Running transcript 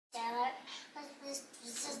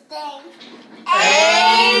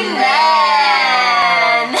Amen.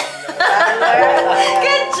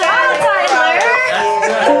 Good job, Tyler.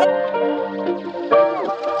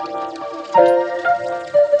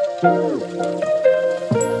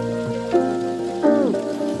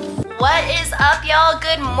 What is up, y'all?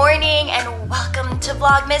 Good morning and welcome to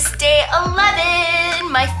Vlogmas Day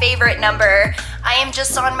 11, my favorite number. I am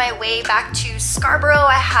just on my way back to Scarborough.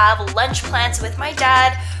 I have lunch plans with my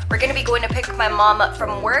dad. We're gonna be going to pick my mom up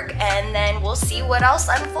from work and then we'll see what else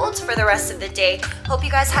unfolds for the rest of the day. Hope you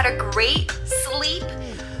guys had a great sleep.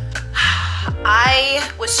 I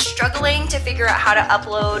was struggling to figure out how to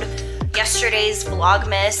upload yesterday's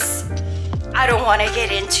Vlogmas. I don't want to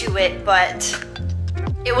get into it, but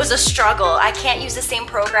it was a struggle. I can't use the same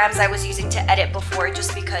programs I was using to edit before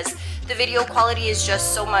just because the video quality is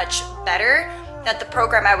just so much better that the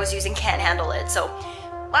program I was using can't handle it. So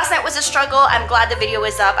last night was a struggle. I'm glad the video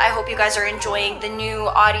is up. I hope you guys are enjoying the new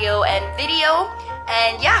audio and video.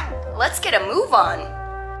 And yeah, let's get a move on.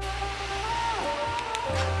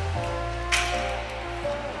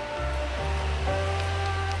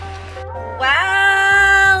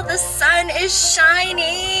 Wow, the sun is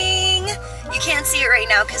shining. You can't see it right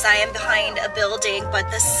now because I am behind a building, but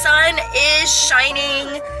the sun is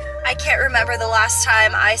shining. I can't remember the last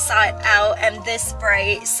time I saw it out and this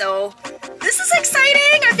bright, so this is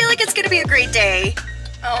exciting. I feel like it's gonna be a great day.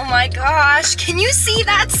 Oh my gosh, can you see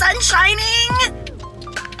that sun shining?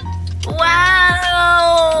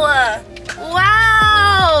 Wow,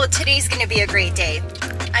 wow. Today's gonna be a great day.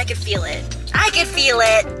 I could feel it. I could feel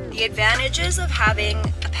it. The advantages of having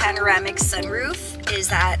a panoramic sunroof is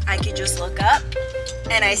that I could just look up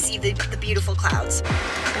and I see the beautiful clouds.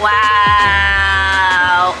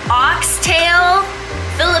 Wow. Oxtail,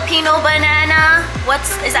 Filipino banana.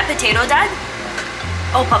 Is that potato, Dad?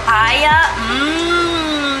 Oh, papaya.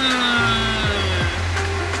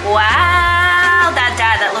 Wow,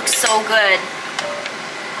 that looks so good.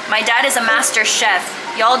 My dad is a master chef.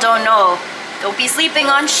 Y'all don't know. Don't be sleeping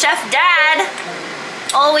on Chef Dad.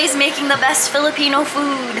 Always making the best Filipino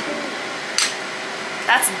food.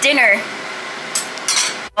 That's dinner.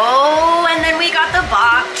 Oh, and then we got the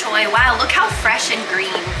bok choy. Wow, look how fresh and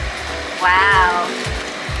green. Wow.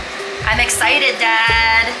 I'm excited,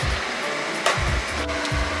 Dad.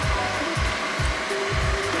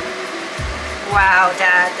 Wow,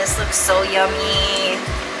 Dad, this looks so yummy.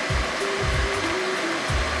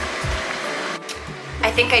 I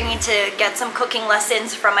think I need to get some cooking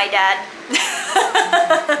lessons from my dad.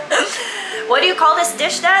 What do you call this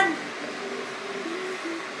dish, Dad?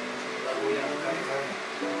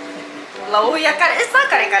 Lauya kare. It's not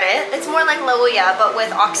kare kare. It's more like lauya, but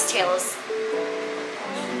with oxtails.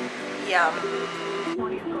 Yum.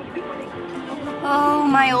 Oh,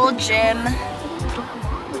 my old gym.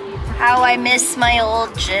 How I miss my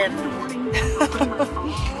old gym.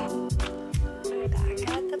 Back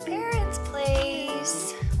at the parents'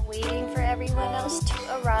 place, waiting for everyone else to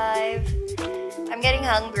arrive. I'm getting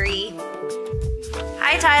hungry.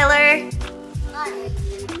 Hi, Tyler. Hi.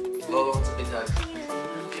 Lolo wants a big hug.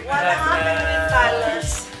 What happened with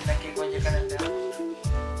Tyler's?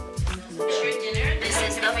 This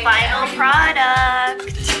is the final product.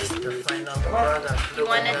 The final product. You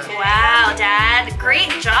want it? Wow, Dad.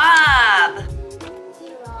 Great job.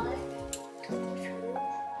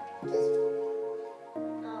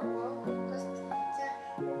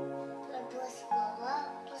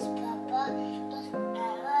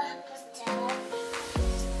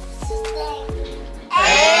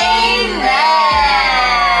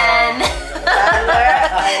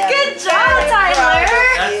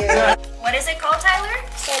 What is it called, Tyler?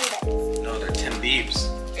 Timbits. No, they're Tim Biebs.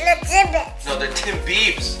 No, Timbits. No, they're Tim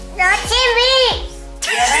Biebs. No, Timbits.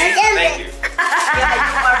 Yes, thank you. Yeah,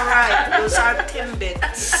 you are right. Those are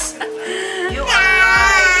Timbits. You are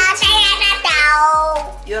right.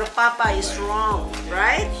 Your papa is wrong,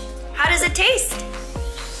 right? How does it taste?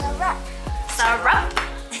 Syrup. Syrup.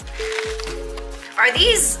 Are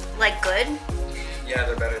these like good? Yeah,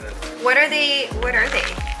 they're better than. What are they? What are they?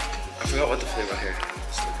 I forgot what the flavor here.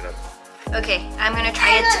 Let's look it up. Okay, I'm gonna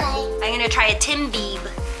try it. I'm gonna try a Tim Bieb.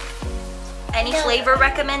 Any flavor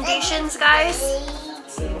recommendations, guys?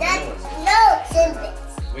 No,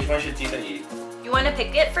 Timbits. Which one should Tita eat? You want to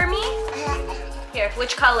pick it for me? Here,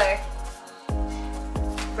 which color?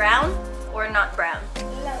 Brown or not brown?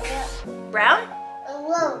 Brown?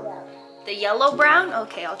 The yellow brown?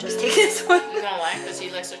 Okay, I'll just take this one. You don't like because he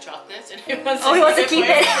likes the chocolates and he wants Oh, he wants to keep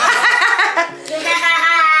it.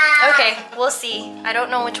 Yeah. Okay, we'll see. I don't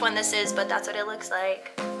know which one this is, but that's what it looks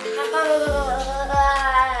like.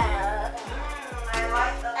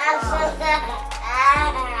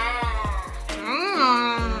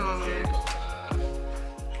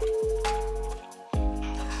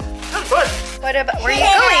 What about, where are you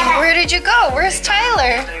going? Where did you go? Where's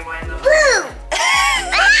Tyler? Boo!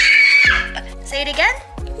 Say it again.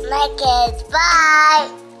 My kids, bye.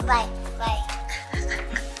 Bye, bye.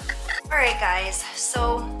 Alright guys,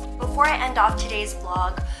 so before I end off today's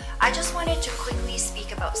vlog, I just wanted to quickly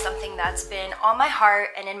speak about something that's been on my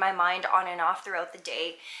heart and in my mind on and off throughout the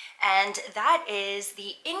day, and that is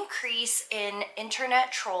the increase in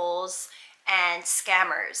internet trolls and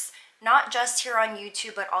scammers, not just here on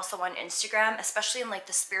YouTube but also on Instagram, especially in like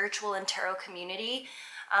the spiritual and tarot community.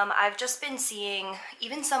 I've just been seeing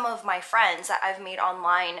even some of my friends that I've made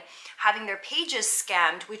online having their pages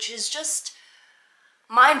scammed, which is just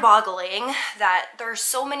mind-boggling that there are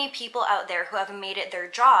so many people out there who have made it their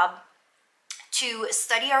job to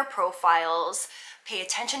study our profiles, pay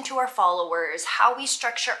attention to our followers, how we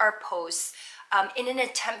structure our posts, in an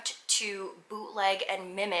attempt to bootleg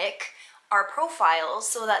and mimic our profiles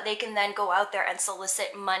so that they can then go out there and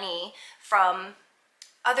solicit money from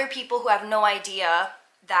other people who have no idea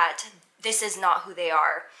that this is not who they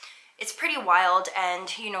are. It's pretty wild,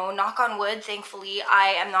 and you know, knock on wood, thankfully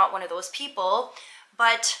I am not one of those people,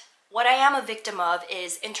 but what I am a victim of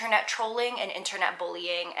is internet trolling and internet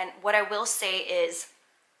bullying. And what I will say is,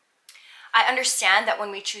 I understand that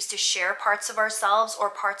when we choose to share parts of ourselves or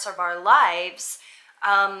parts of our lives,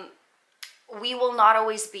 we will not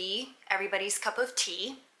always be everybody's cup of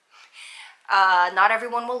tea. Not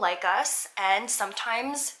everyone will like us, and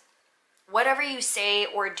sometimes whatever you say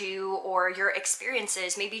or do or your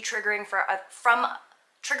experiences may be triggering for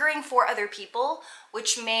other people,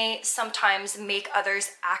 which may sometimes make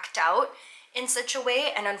others act out in such a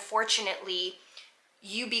way, and unfortunately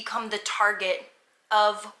you become the target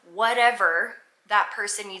of whatever that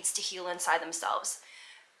person needs to heal inside themselves,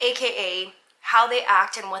 aka how they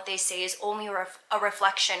act and what they say is only a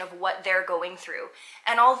reflection of what they're going through.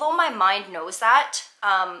 And although my mind knows that,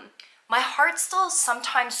 my heart still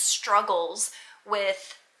sometimes struggles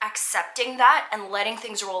with accepting that and letting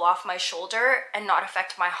things roll off my shoulder and not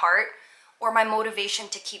affect my heart or my motivation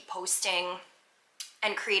to keep posting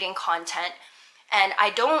and creating content. And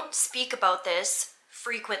I don't speak about this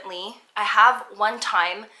frequently. I have one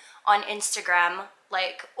time on Instagram,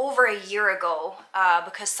 like over a year ago,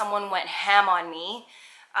 because someone went ham on me.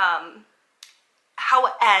 And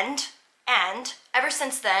ever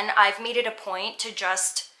since then, I've made it a point to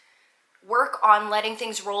just work on letting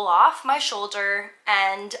things roll off my shoulder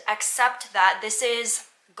and accept that this is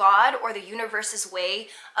God or the universe's way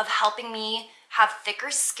of helping me have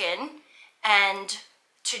thicker skin and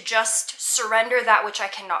to just surrender that which I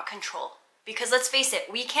cannot control. Because let's face it,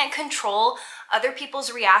 we can't control other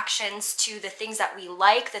people's reactions to the things that we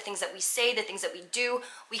like, the things that we say, the things that we do.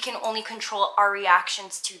 We can only control our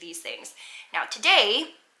reactions to these things. Now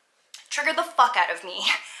today, triggered the fuck out of me.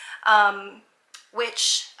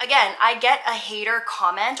 Which, again, I get a hater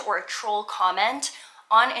comment or a troll comment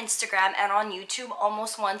on Instagram and on YouTube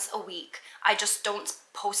almost once a week. I just don't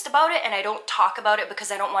post about it and I don't talk about it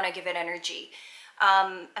because I don't want to give it energy.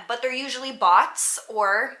 But they're usually bots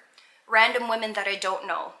or random women that I don't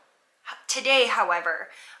know. Today, however,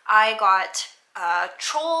 I got a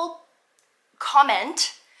troll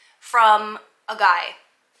comment from a guy,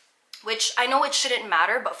 which I know it shouldn't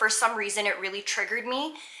matter, but for some reason it really triggered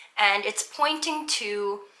me. And it's pointing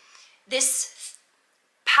to this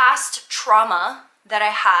past trauma that I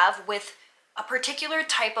have with a particular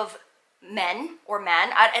type of men or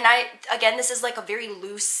man. Again, this is like a very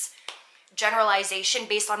loose generalization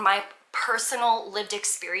based on my personal lived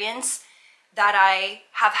experience, that I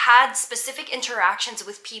have had specific interactions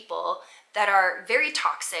with people that are very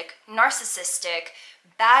toxic, narcissistic,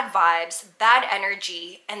 bad vibes, bad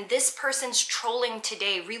energy, and this person's trolling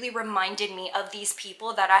today really reminded me of these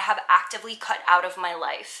people that I have actively cut out of my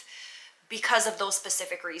life because of those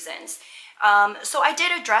specific reasons. So I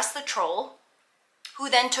did address the troll, who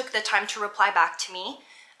then took the time to reply back to me,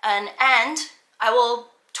 and I will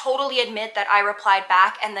totally admit that I replied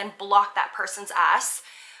back and then blocked that person's ass.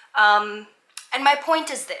 And my point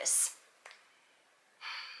is this.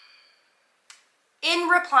 In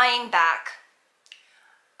replying back,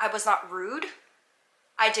 I was not rude.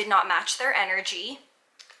 I did not match their energy.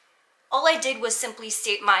 All I did was simply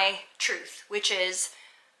state my truth, which is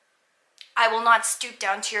I will not stoop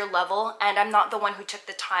down to your level, and I'm not the one who took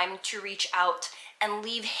the time to reach out and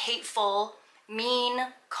leave hateful,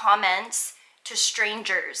 mean comments to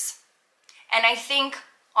strangers. And I think,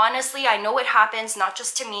 honestly, I know it happens not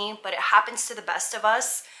just to me, but it happens to the best of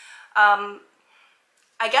us.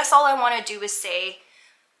 I guess all I want to do is say,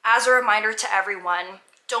 as a reminder to everyone,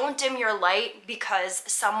 don't dim your light because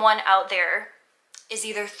someone out there is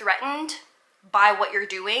either threatened by what you're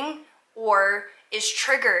doing or is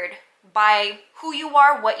triggered by who you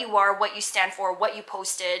are, what you stand for, what you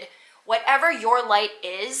posted. Whatever your light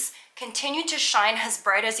is, continue to shine as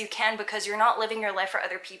bright as you can, because you're not living your life for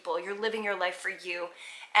other people. You're living your life for you.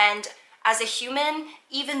 And as a human,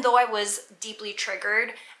 even though I was deeply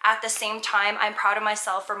triggered, at the same time, I'm proud of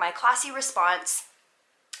myself for my classy response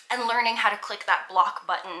and learning how to click that block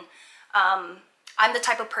button. I'm the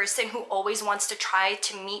type of person who always wants to try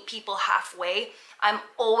to meet people halfway. I'm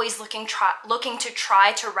always looking to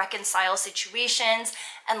try to reconcile situations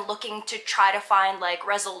and looking to try to find like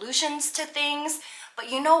resolutions to things.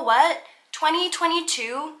 But you know what?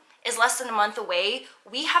 2022 is less than a month away.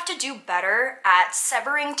 We have to do better at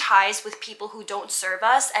severing ties with people who don't serve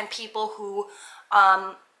us, and people who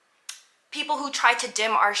try to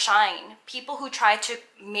dim our shine, people who try to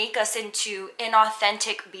make us into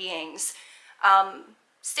inauthentic beings.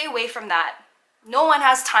 Stay away from that. No one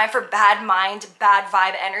has time for bad mind, bad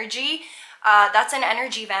vibe energy. That's an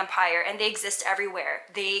energy vampire, and they exist everywhere.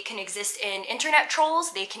 They can exist in internet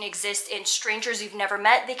trolls. They can exist in strangers you've never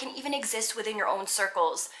met. They can even exist within your own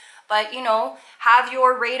circles. But, you know, have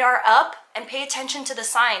your radar up and pay attention to the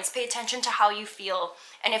signs. Pay attention to how you feel.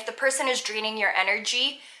 And if the person is draining your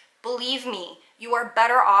energy, believe me, you are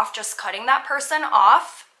better off just cutting that person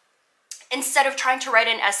off instead of trying to write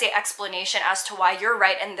an essay explanation as to why you're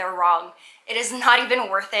right and they're wrong. It is not even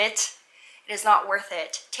worth it. It is not worth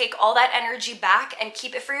it. Take all that energy back and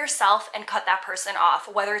keep it for yourself and cut that person off,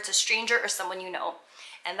 whether it's a stranger or someone you know.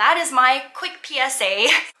 And that is my quick PSA.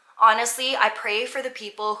 Honestly, I pray for the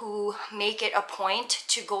people who make it a point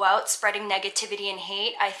to go out spreading negativity and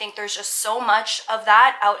hate. I think there's just so much of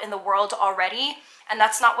that out in the world already, and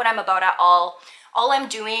that's not what I'm about at all. All I'm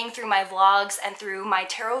doing through my vlogs and through my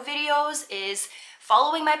tarot videos is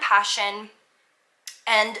following my passion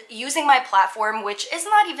and using my platform, which is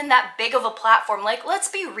not even that big of a platform. Like, let's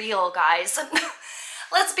be real, guys.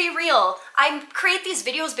 Let's be real. I create these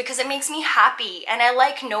videos because it makes me happy, and I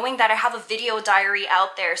like knowing that I have a video diary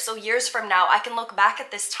out there, so years from now I can look back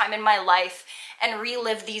at this time in my life and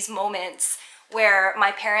relive these moments where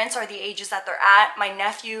my parents are the ages that they're at. My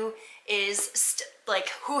nephew is like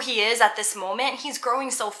who he is at this moment. He's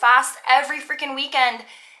growing so fast. Every freaking weekend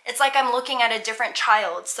it's like I'm looking at a different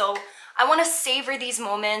child. So I want to savor these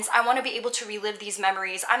moments. I want to be able to relive these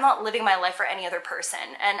memories. I'm not living my life for any other person,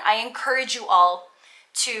 and I encourage you all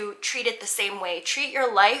to treat it the same way. Treat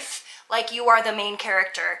your life like you are the main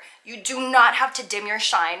character. You do not have to dim your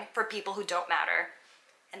shine for people who don't matter.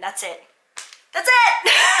 And that's it. That's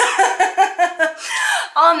it!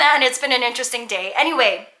 Oh man, it's been an interesting day.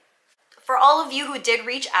 Anyway, for all of you who did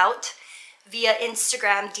reach out via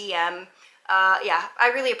Instagram DM, yeah,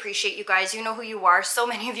 I really appreciate you guys. You know who you are. So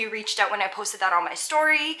many of you reached out when I posted that on my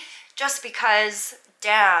story, just because,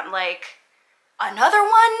 damn, like, another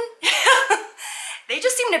one? They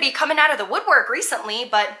just seem to be coming out of the woodwork recently,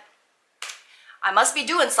 but I must be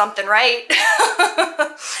doing something right.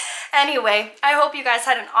 Anyway, I hope you guys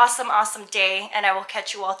had an awesome, awesome day, and I will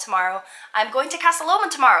catch you all tomorrow. I'm going to Casa Loma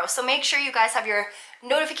tomorrow, so make sure you guys have your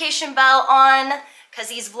notification bell on, because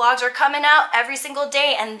these vlogs are coming out every single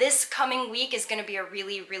day, and this coming week is going to be a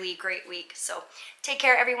really, really great week. So take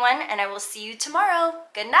care, everyone, and I will see you tomorrow.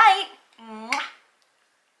 Good night. Mwah.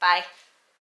 Bye.